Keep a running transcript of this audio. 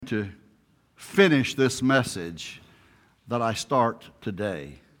to finish this message that I start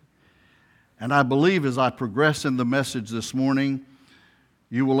today. And I believe as I progress in the message this morning,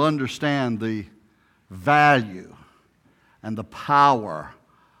 you will understand the value and the power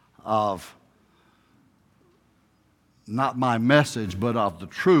of not my message, but of the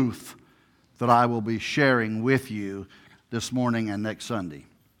truth that I will be sharing with you this morning and next Sunday.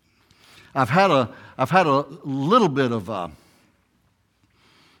 I've had a little bit of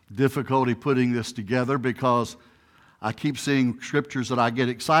difficulty putting this together because I keep seeing scriptures that I get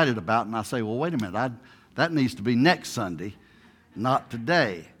excited about, and I say, well, wait a minute, that needs to be next Sunday, not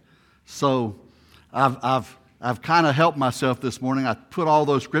today. So I've kind of helped myself this morning. I put all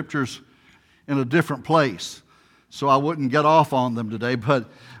those scriptures in a different place so I wouldn't get off on them today. But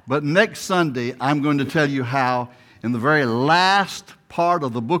next Sunday, I'm going to tell you how in the very last part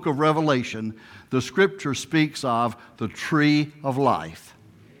of the book of Revelation, the scripture speaks of the tree of life.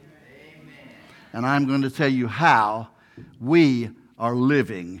 Amen. And I'm going to tell you how we are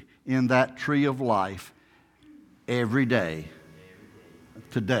living in that tree of life every day,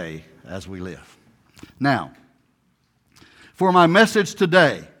 today, as we live. Now, for my message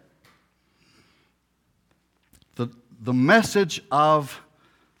today, the message of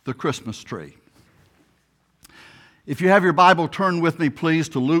the Christmas tree. If you have your Bible, turn with me, please,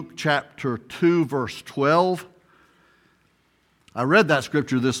 to Luke chapter 2, verse 12. I read that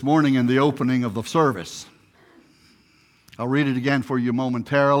scripture this morning in the opening of the service. I'll read it again for you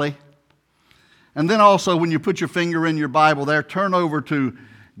momentarily. And then also, when you put your finger in your Bible there, turn over to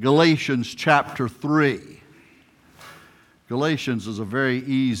Galatians chapter 3. Galatians is a very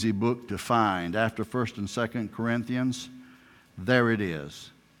easy book to find. After 1st and 2nd Corinthians, there it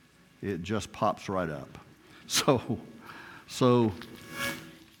is. It just pops right up. So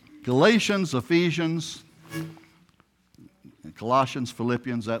Galatians, Ephesians, Colossians,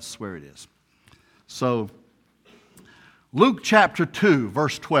 Philippians, that's where it is. So Luke chapter 2,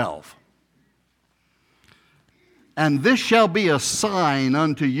 verse 12. And this shall be a sign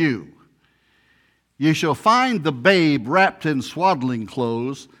unto you. Ye shall find the babe wrapped in swaddling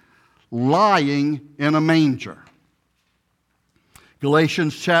clothes, lying in a manger.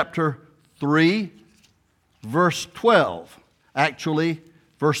 Galatians chapter 3, verse 12. Actually,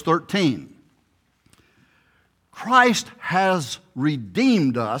 verse 13. Christ has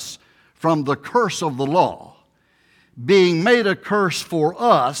redeemed us from the curse of the law, being made a curse for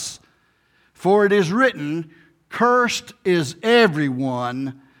us, for it is written, cursed is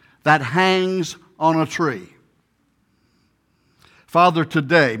everyone that hangs on a tree. Father,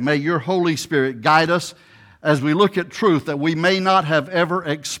 today, may your Holy Spirit guide us as we look at truth that we may not have ever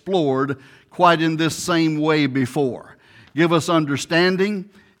explored quite in this same way before. Give us understanding,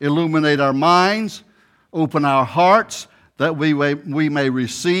 illuminate our minds, open our hearts that we may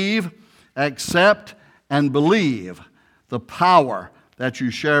receive, accept, and believe the power that you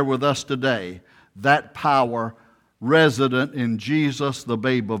share with us today. That power resident in Jesus, the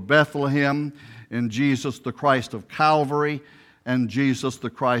babe of Bethlehem, in Jesus, the Christ of Calvary, and Jesus, the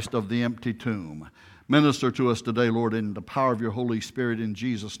Christ of the empty tomb. Minister to us today, Lord, in the power of your Holy Spirit, in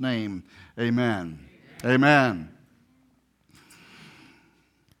Jesus' name. Amen. Amen.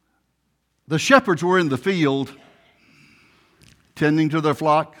 The shepherds were in the field, tending to their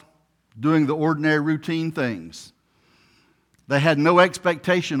flock, doing the ordinary routine things. They had no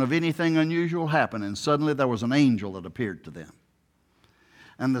expectation of anything unusual happening. Suddenly there was an angel that appeared to them.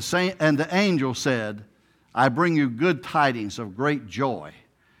 And the angel said, I bring you good tidings of great joy,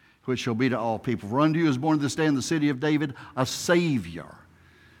 which shall be to all people. For unto you is born this day in the city of David a Savior,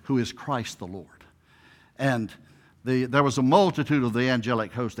 who is Christ the Lord. And there was a multitude of the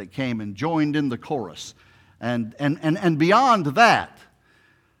angelic host that came and joined in the chorus. And beyond that,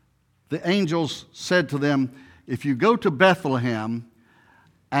 the angels said to them, if you go to Bethlehem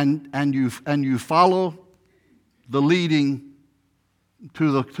and you follow the leading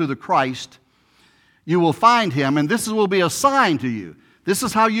to the Christ, you will find him, and this will be a sign to you. This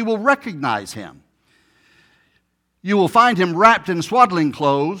is how you will recognize him. You will find him wrapped in swaddling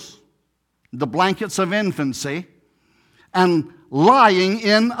clothes, the blankets of infancy, and lying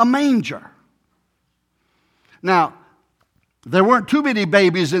in a manger. Now, there weren't too many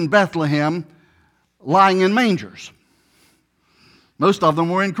babies in Bethlehem lying in mangers. Most of them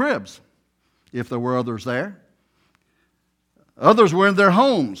were in cribs, if there were others there. Others were in their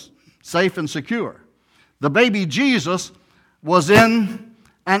homes, safe and secure. The baby Jesus was in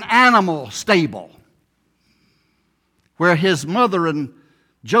an animal stable where his mother and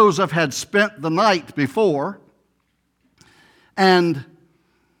Joseph had spent the night before, and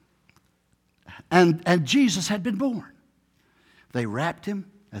Jesus had been born. They wrapped him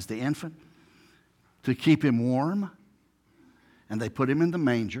as the infant, to keep him warm. And they put him in the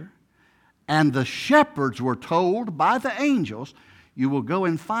manger. And the shepherds were told by the angels, you will go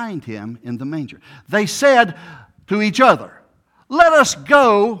and find him in the manger. They said to each other, let us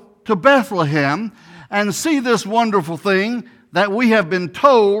go to Bethlehem and see this wonderful thing that we have been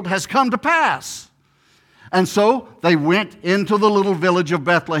told has come to pass. And so they went into the little village of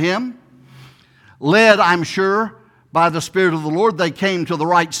Bethlehem. Led, I'm sure, by the Spirit of the Lord, they came to the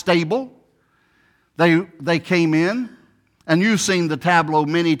right stable. They came in, and you've seen the tableau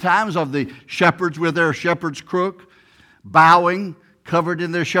many times of the shepherds with their shepherd's crook, bowing, covered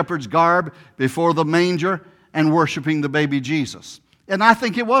in their shepherd's garb before the manger and worshiping the baby Jesus. And I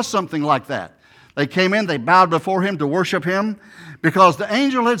think it was something like that. They came in, they bowed before him to worship him because the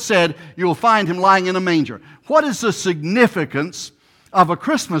angel had said, you'll find him lying in a manger. What is the significance of a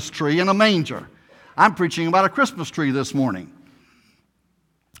Christmas tree in a manger? I'm preaching about a Christmas tree this morning.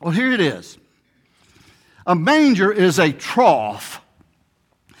 Well, here it is. A manger is a trough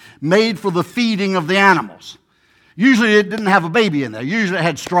made for the feeding of the animals. Usually it didn't have a baby in there. Usually it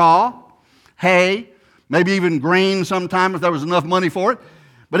had straw, hay, maybe even grain sometime if there was enough money for it.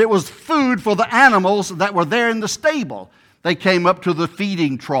 But it was food for the animals that were there in the stable. They came up to the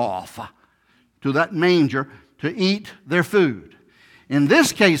feeding trough, to that manger, to eat their food. In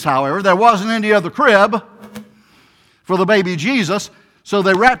this case, however, there wasn't any other crib for the baby Jesus, so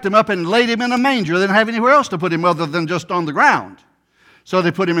they wrapped him up and laid him in a manger. They didn't have anywhere else to put him other than just on the ground. So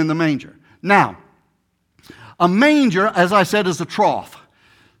they put him in the manger. Now, a manger, as I said, is a trough.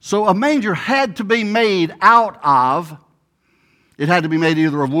 So a manger had to be made out of, it had to be made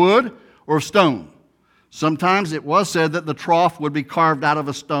either of wood or of stone. Sometimes it was said that the trough would be carved out of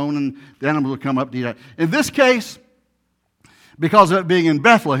a stone and the animals would come up to eat it. In this case, because of it being in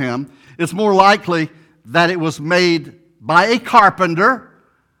Bethlehem, it's more likely that it was made by a carpenter.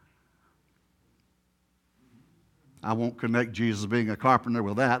 I won't connect Jesus being a carpenter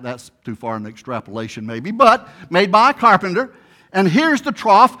with that. That's too far an extrapolation maybe. But made by a carpenter. And here's the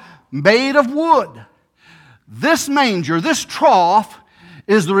trough made of wood. This manger, this trough,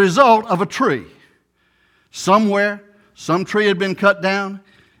 is the result of a tree. Somewhere, some tree had been cut down.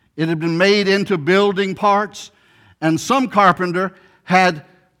 It had been made into building parts. And some carpenter had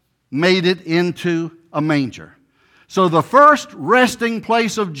made it into a manger. So the first resting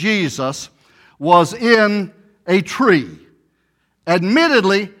place of Jesus was in a tree.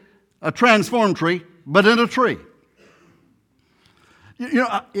 Admittedly, a transformed tree, but in a tree. You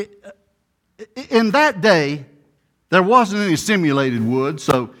know, in that day, there wasn't any simulated wood,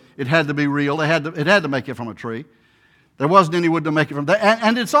 so it had to be real. It had to make it from a tree. There wasn't any wood to make it from that.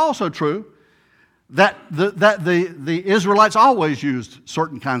 And it's also true that the Israelites always used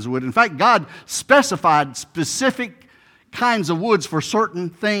certain kinds of wood. In fact, God specified specific kinds of woods for certain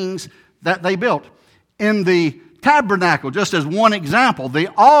things that they built. In the tabernacle, just as one example, the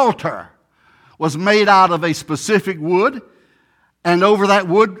altar was made out of a specific wood, and over that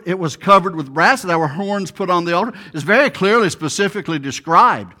wood it was covered with brass. There were horns put on the altar. It's very clearly, specifically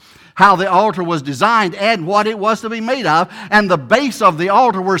described how the altar was designed and what it was to be made of. And the base of the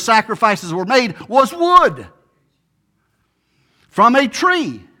altar where sacrifices were made was wood from a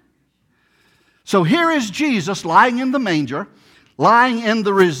tree. So here is Jesus lying in the manger, lying in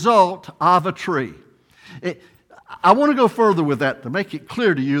the result of a tree. I want to go further with that to make it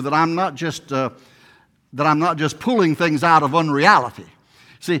clear to you that I'm not just pulling things out of unreality.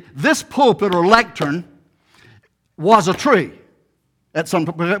 See, this pulpit or lectern was a tree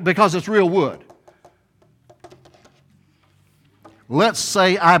because it's real wood. Let's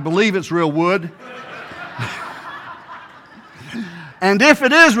say I believe it's real wood. And if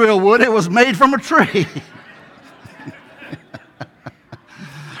it is real wood, it was made from a tree.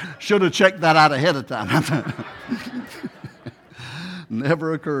 Should have checked that out ahead of time.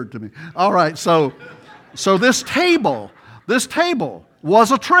 Never occurred to me. All right, so this table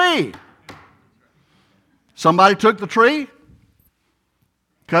was a tree. Somebody took the tree,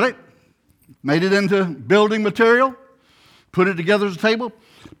 cut it, made it into building material, put it together as a table,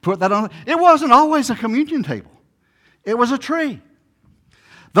 put that on. It wasn't always a communion table. It was a tree.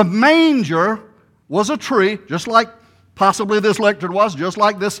 The manger was a tree, just like possibly this lectern was, just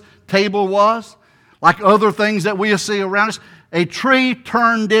like this table was, like other things that we see around us. A tree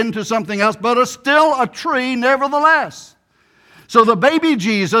turned into something else, but still a tree nevertheless. So the baby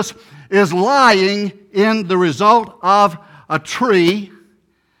Jesus is lying in the result of a tree.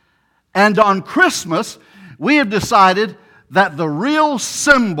 And on Christmas, we have decided that the real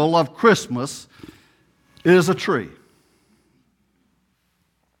symbol of Christmas is a tree.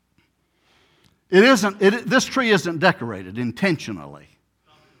 This tree isn't decorated intentionally.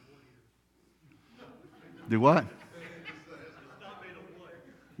 Do what?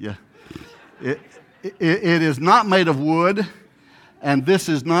 Yeah. It is not made of wood, and this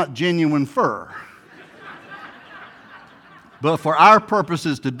is not genuine fur. But for our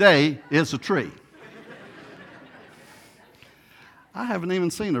purposes today, it's a tree. I haven't even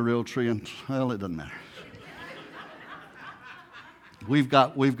seen a real tree, and well, it doesn't matter. We've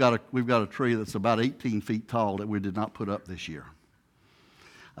got a tree that's about 18 feet tall that we did not put up this year.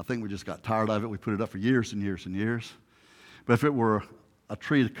 I think we just got tired of it. We put it up for years and years and years. But if it were a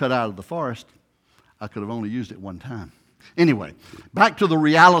tree cut out of the forest, I could have only used it one time. Anyway, back to the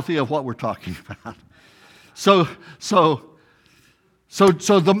reality of what we're talking about. So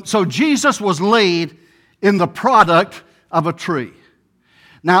Jesus was laid in the product of a tree.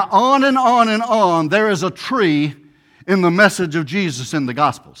 Now, on and on and on, there is a tree in the message of Jesus in the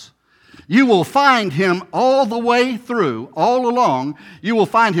Gospels. You will find him all the way through, all along. You will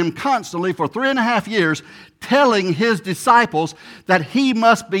find him constantly for 3.5 years telling his disciples that he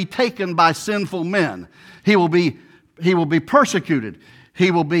must be taken by sinful men. He will be persecuted.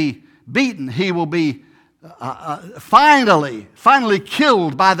 He will be beaten. He will be finally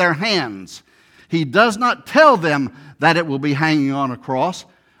killed by their hands. He does not tell them that it will be hanging on a cross,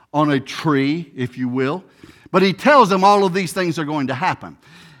 on a tree, if you will. But he tells them all of these things are going to happen.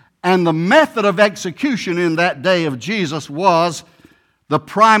 And the method of execution in that day of Jesus was the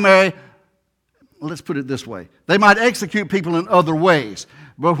primary, let's put it this way. They might execute people in other ways,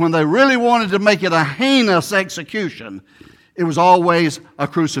 but when they really wanted to make it a heinous execution, it was always a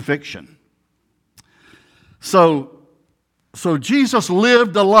crucifixion. So Jesus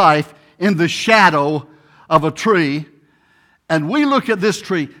lived a life in the shadow of a tree, and we look at this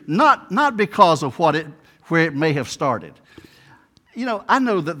tree not because of where it may have started. You know, I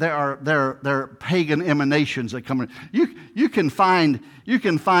know that there are pagan emanations that come in. You can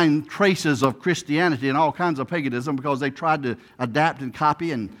find traces of Christianity and all kinds of paganism because they tried to adapt and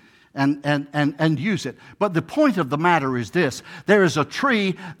copy and use it. But the point of the matter is this: there is a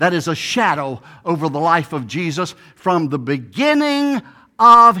tree that is a shadow over the life of Jesus from the beginning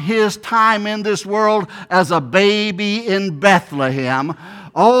of his time in this world as a baby in Bethlehem,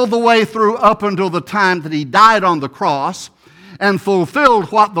 all the way through up until the time that he died on the cross and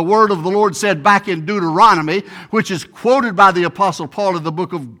fulfilled what the word of the Lord said back in Deuteronomy, which is quoted by the Apostle Paul in the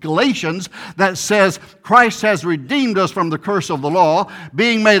book of Galatians, that says, Christ has redeemed us from the curse of the law,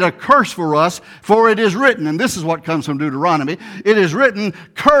 being made a curse for us, for it is written, and this is what comes from Deuteronomy, it is written,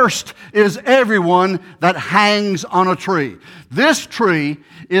 cursed is everyone that hangs on a tree. This tree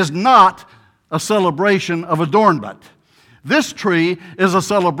is not a celebration of adornment. This tree is a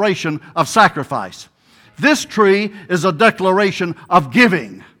celebration of sacrifice. This tree is a declaration of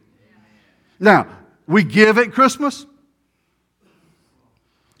giving. Now, we give at Christmas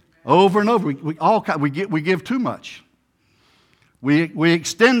over and over. We give too much. We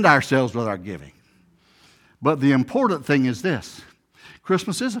extend ourselves with our giving. But the important thing is this: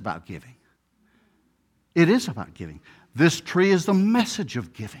 Christmas is about giving. It is about giving. This tree is the message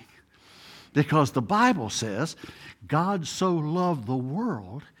of giving, because the Bible says God so loved the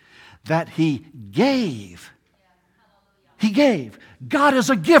world that he gave. He gave. God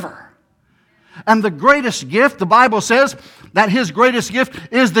is a giver. And the greatest gift, the Bible says that his greatest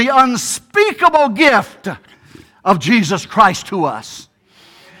gift is the unspeakable gift of Jesus Christ to us.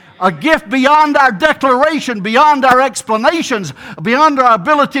 A gift beyond our declaration, beyond our explanations, beyond our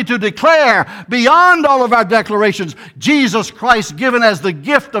ability to declare, beyond all of our declarations. Jesus Christ given as the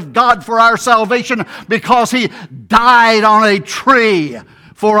gift of God for our salvation because he died on a tree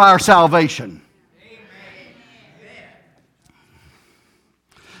for our salvation.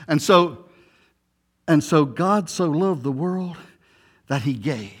 And so God so loved the world that he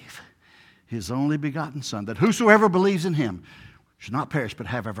gave his only begotten Son, that whosoever believes in him should not perish but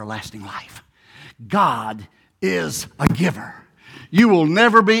have everlasting life. God is a giver. You will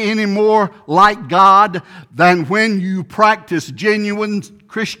never be any more like God than when you practice genuine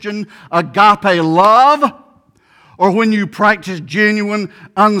Christian agape love, or when you practice genuine,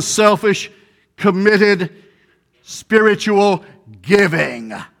 unselfish, committed, spiritual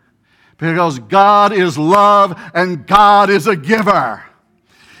giving. Because God is love and God is a giver.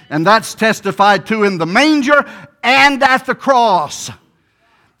 And that's testified to in the manger and at the cross.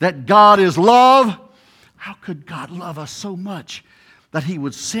 That God is love. How could God love us so much that he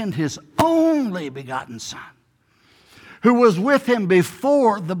would send his only begotten Son, who was with him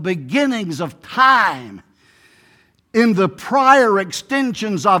before the beginnings of time, in the prior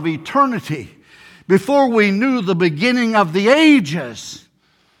extensions of eternity, before we knew the beginning of the ages?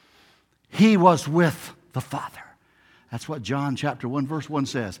 He was with the Father. That's what John chapter 1 verse 1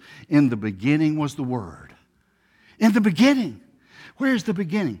 says. In the beginning was the Word. In the beginning. Where's the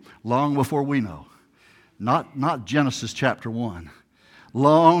beginning? Long before we know. Not Genesis chapter 1.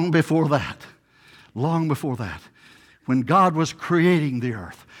 Long before that. Long before that. When God was creating the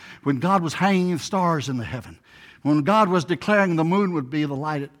earth. When God was hanging the stars in the heaven. When God was declaring the moon would be the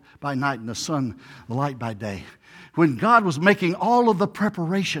light by night and the sun the light by day. When God was making all of the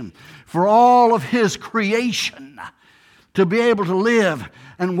preparation for all of His creation to be able to live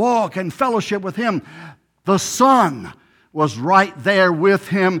and walk and fellowship with Him, the Son was right there with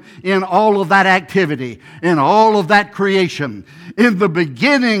Him in all of that activity, in all of that creation. In the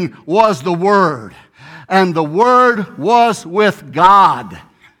beginning was the Word, and the Word was with God.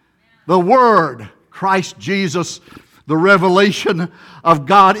 The Word, Christ Jesus, the revelation of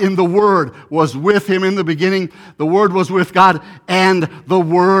God in the Word was with Him in the beginning. The Word was with God, and the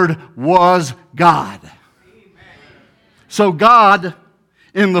Word was God. Amen. So God,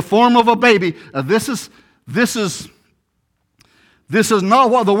 in the form of a baby, this is not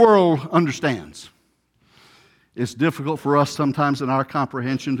what the world understands. It's difficult for us sometimes in our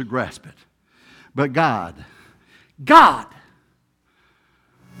comprehension to grasp it. But God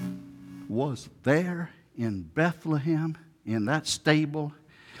was there in Bethlehem, in that stable,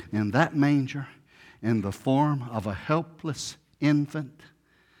 in that manger, in the form of a helpless infant,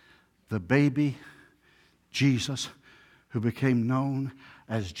 the baby Jesus, who became known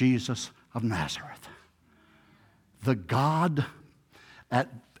as Jesus of Nazareth. The God,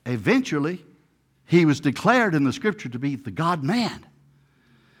 eventually, He was declared in the Scripture to be the God-man.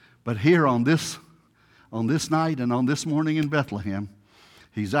 But here on this night and on this morning in Bethlehem,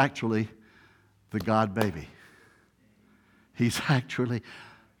 He's actually the God-baby. He's actually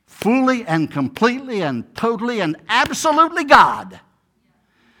fully and completely and totally and absolutely God,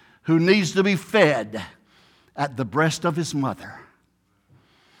 who needs to be fed at the breast of His mother,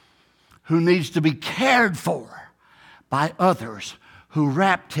 who needs to be cared for by others who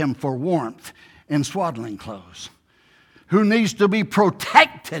wrapped Him for warmth in swaddling clothes, who needs to be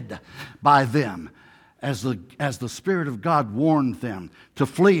protected by them as the Spirit of God warned them to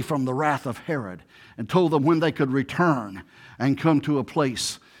flee from the wrath of Herod and told them when they could return and come to a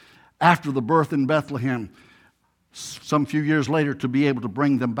place after the birth in Bethlehem, some few years later, to be able to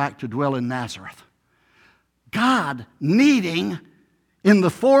bring them back to dwell in Nazareth. God needing, in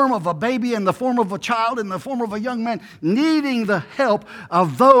the form of a baby, in the form of a child, in the form of a young man, needing the help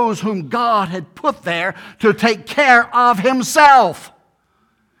of those whom God had put there to take care of Himself.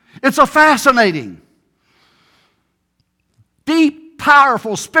 It's a fascinating, deep,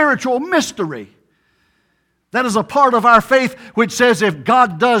 powerful spiritual mystery that is a part of our faith, which says if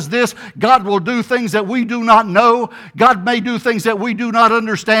God does this, God will do things that we do not know. God may do things that we do not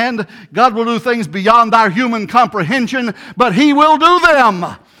understand. God will do things beyond our human comprehension, but He will do them.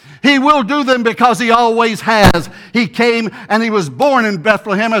 He will do them because He always has. He came and He was born in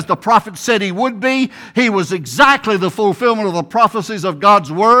Bethlehem as the prophet said He would be. He was exactly the fulfillment of the prophecies of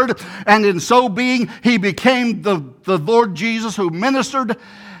God's Word. And in so being, He became the Lord Jesus who ministered,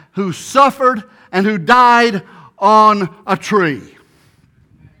 who suffered, and who died on a tree.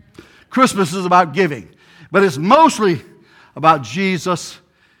 Christmas is about giving, but it's mostly about Jesus,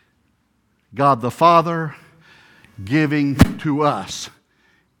 God the Father, giving to us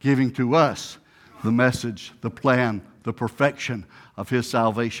the message, the plan, the perfection of His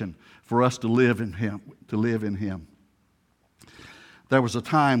salvation for us to live in Him. There was a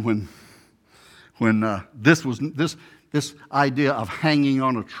time when this idea of hanging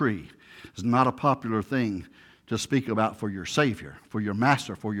on a tree is not a popular thing to speak about for your Savior, for your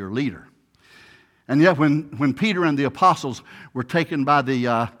Master, for your leader. And yet when Peter and the apostles were taken by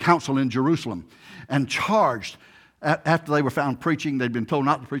the council in Jerusalem and charged after they were found preaching, they'd been told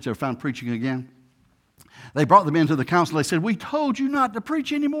not to preach, they were found preaching again. They brought them into the council. They said, "We told you not to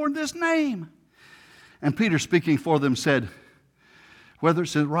preach anymore in this name." And Peter, speaking for them, said, "Whether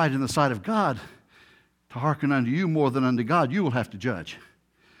it's right in the sight of God to hearken unto you more than unto God, you will have to judge.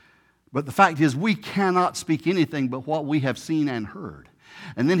 But the fact is, we cannot speak anything but what we have seen and heard."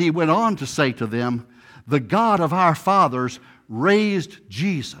 And then he went on to say to them, "The God of our fathers raised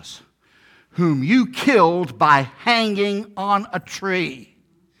Jesus, whom you killed by hanging on a tree."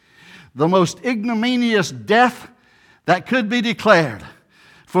 The most ignominious death that could be declared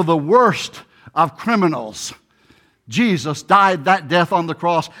for the worst of criminals. Jesus died that death on the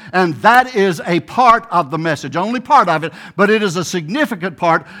cross, and that is a part of the message, only part of it, but it is a significant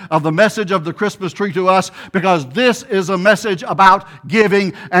part of the message of the Christmas tree to us, because this is a message about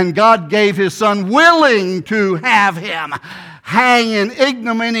giving, and God gave His Son willing to have Him hang in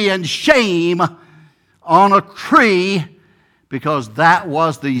ignominy and shame on a tree, because that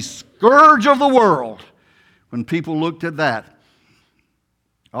was the scourge of the world. When people looked at that,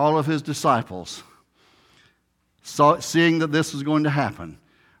 all of his disciples, seeing that this was going to happen,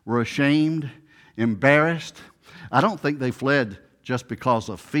 were ashamed, embarrassed. I don't think they fled just because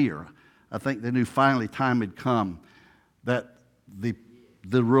of fear. I think they knew finally time had come that the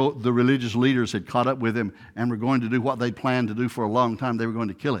religious leaders had caught up with him and were going to do what they planned to do for a long time. They were going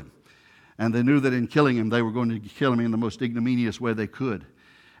to kill him. And they knew that in killing him, they were going to kill him in the most ignominious way they could.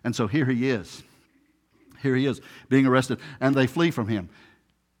 And so here he is. Here he is, being arrested. And they flee from him,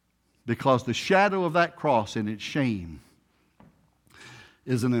 because the shadow of that cross and its shame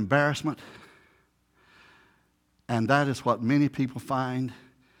is an embarrassment. And that is what many people find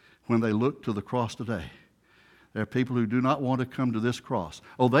when they look to the cross today. There are people who do not want to come to this cross.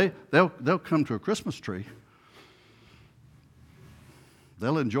 Oh, they'll come to a Christmas tree.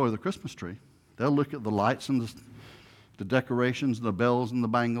 They'll enjoy the Christmas tree. They'll look at the lights and the decorations and the bells and the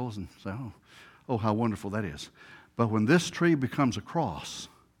bangles and say, oh, how wonderful that is. But when this tree becomes a cross,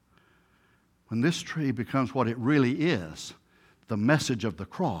 when this tree becomes what it really is, the message of the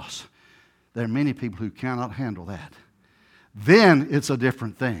cross, there are many people who cannot handle that. Then it's a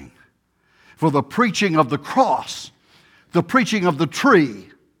different thing. For the preaching of the cross, the preaching of the tree,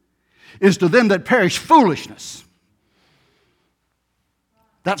 is to them that perish foolishness.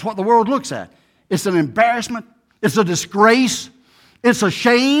 That's what the world looks at. It's an embarrassment. It's a disgrace. It's a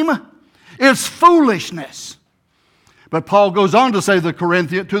shame. It's foolishness. But Paul goes on to say to the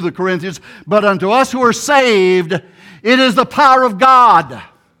Corinthians, but unto us who are saved, it is the power of God.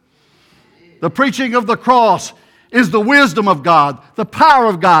 The preaching of the cross is the wisdom of God, the power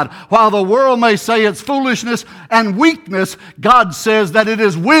of God. While the world may say it's foolishness and weakness, God says that it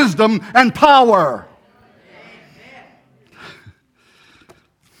is wisdom and power.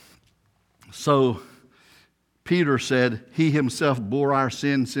 So Peter said he himself bore our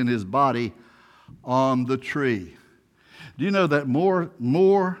sins in his body on the tree. Do you know that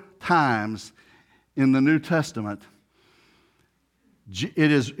more times in the New Testament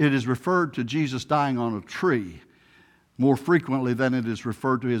it is referred to Jesus dying on a tree more frequently than it is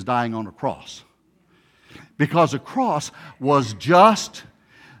referred to his dying on a cross? Because a cross was just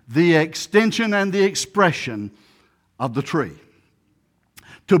the extension and the expression of the tree.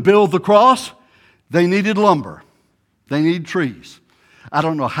 To build the cross, they needed lumber. They needed trees. I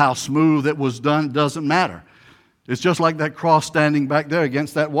don't know how smooth it was done. It doesn't matter. It's just like that cross standing back there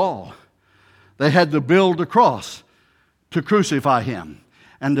against that wall. They had to build a cross to crucify him.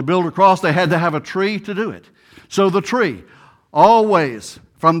 And to build a cross, they had to have a tree to do it. So the tree, always,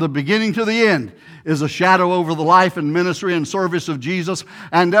 from the beginning to the end, is a shadow over the life and ministry and service of Jesus,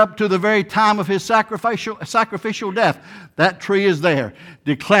 and up to the very time of his sacrificial death. That tree is there,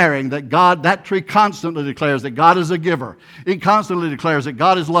 declaring that God, that tree constantly declares that God is a giver. It constantly declares that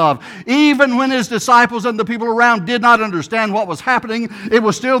God is love. Even when his disciples and the people around did not understand what was happening, it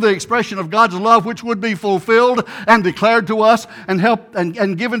was still the expression of God's love which would be fulfilled and declared to us and helped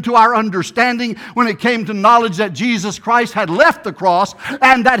and given to our understanding when it came to knowledge that Jesus Christ had left the cross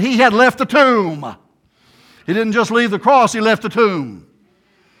and that he had left the tomb. He didn't just leave the cross, he left the tomb.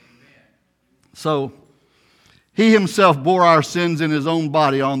 So, he himself bore our sins in his own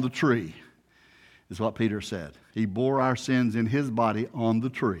body on the tree, is what Peter said. He bore our sins in his body on the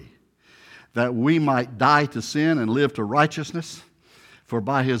tree, that we might die to sin and live to righteousness, for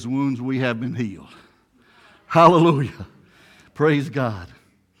by his wounds we have been healed. Hallelujah. Praise God.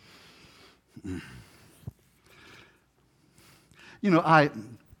 You know,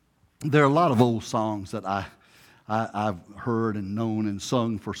 there are a lot of old songs that I've heard and known and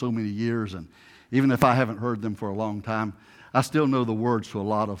sung for so many years, and even if I haven't heard them for a long time, I still know the words to a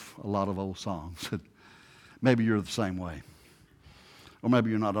lot of old songs. Maybe you're the same way, or maybe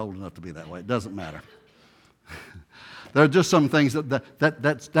you're not old enough to be that way. It doesn't matter. There are just some things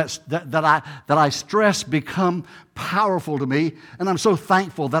that I stress become powerful to me, and I'm so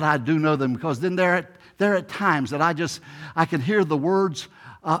thankful that I do know them, because then there are times that I can hear the words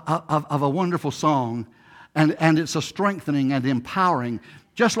of a wonderful song, and it's a strengthening and empowering.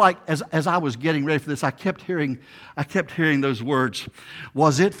 Just like as I was getting ready for this, I kept hearing those words.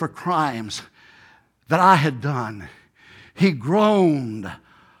 Was it for crimes that I had done, he groaned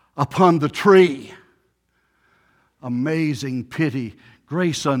upon the tree. Amazing pity,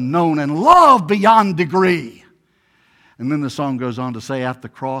 grace unknown, and love beyond degree. And then the song goes on to say, at the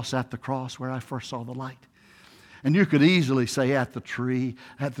cross where I first saw the light. And you could easily say at the tree,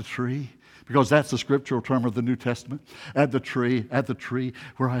 because that's the scriptural term of the New Testament. At the tree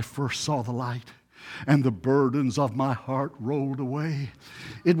where I first saw the light. and the burdens of my heart rolled away.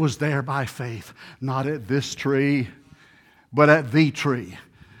 It was there by faith, not at this tree, but at the tree.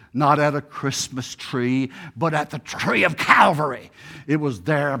 Not at a Christmas tree, but at the tree of Calvary. It was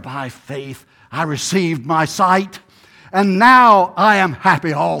there by faith. I received my sight, and now I am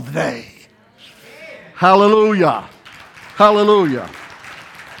happy all the day. Hallelujah. Hallelujah.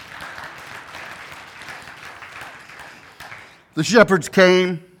 The shepherds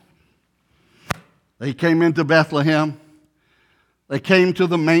came. They came into Bethlehem. They came to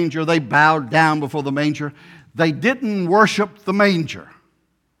the manger. They bowed down before the manger. They didn't worship the manger.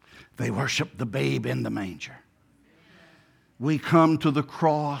 They worshiped the babe in the manger. We come to the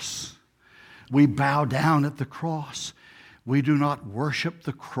cross. We bow down at the cross. We do not worship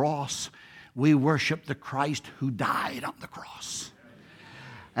the cross. We worship the Christ who died on the cross,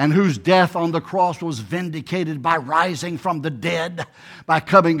 and whose death on the cross was vindicated by rising from the dead, by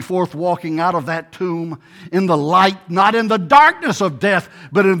coming forth, walking out of that tomb in the light, not in the darkness of death,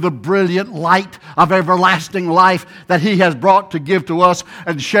 but in the brilliant light of everlasting life that He has brought to give to us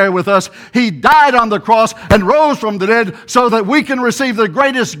and share with us. He died on the cross and rose from the dead so that we can receive the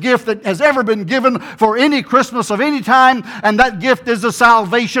greatest gift that has ever been given for any Christmas of any time, and that gift is the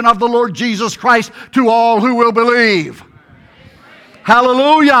salvation of the Lord Jesus Christ to all who will believe.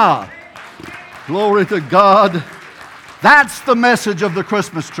 Hallelujah. Glory to God. That's the message of the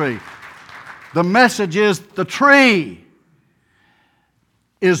Christmas tree. The message is the tree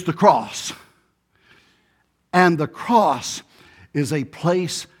is the cross. And the cross is a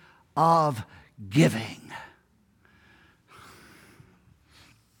place of giving.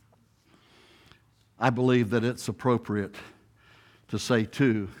 I believe that it's appropriate to say,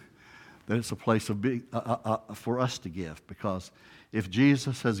 too, that it's a place of being, for us to give, because if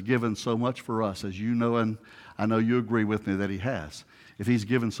Jesus has given so much for us, as you know, and I know you agree with me that He has, if He's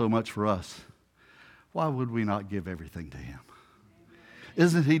given so much for us, why would we not give everything to Him?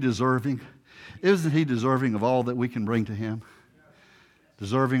 Isn't He deserving? Isn't He deserving of all that we can bring to Him?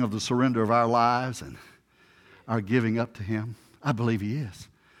 Deserving of the surrender of our lives and our giving up to Him? I believe He is.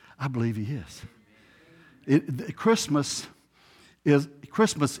 I believe He is. Christmas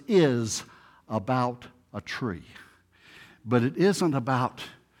is about a tree. But it isn't about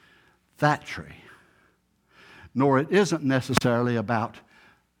that tree, nor it isn't necessarily about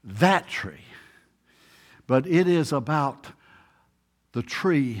that tree, but it is about the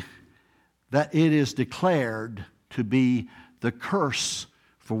tree that it is declared to be the curse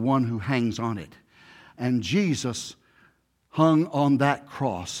for one who hangs on it. And Jesus hung on that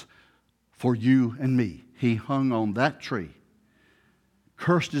cross for you and me. He hung on that tree.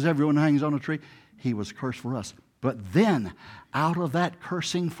 Cursed is everyone who hangs on a tree. He was cursed for us. But then, out of that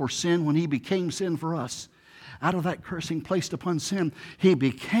cursing for sin, when He became sin for us, out of that cursing placed upon sin, He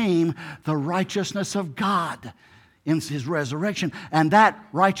became the righteousness of God in His resurrection. And that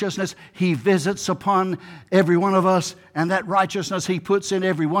righteousness He visits upon every one of us, and that righteousness He puts in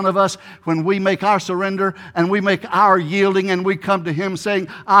every one of us when we make our surrender and we make our yielding and we come to Him saying,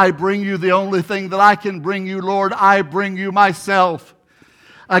 I bring you the only thing that I can bring you, Lord. I bring you myself.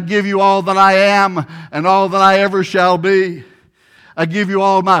 I give you all that I am and all that I ever shall be. I give you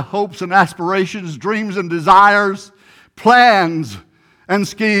all my hopes and aspirations, dreams and desires, plans and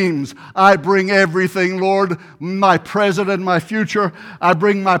schemes. I bring everything, Lord, my present and my future. I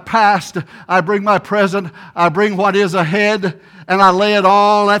bring my past. I bring my present. I bring what is ahead. And I lay it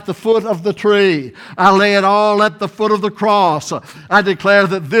all at the foot of the tree. I lay it all at the foot of the cross. I declare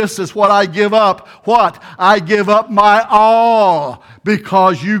that this is what I give up. What? I give up my all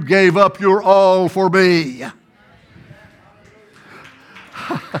because you gave up your all for me.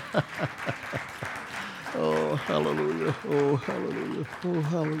 Oh, hallelujah. Oh, hallelujah. Oh,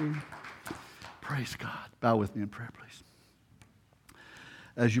 hallelujah. Praise God. Bow with me in prayer, please.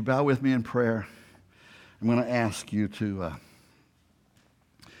 As you bow with me in prayer, I'm going to ask you to...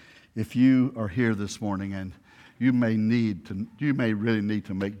 if you are here this morning and you may really need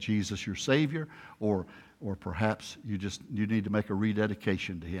to make Jesus your Savior, or perhaps you need to make a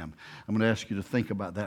rededication to Him, I'm going to ask you to think about that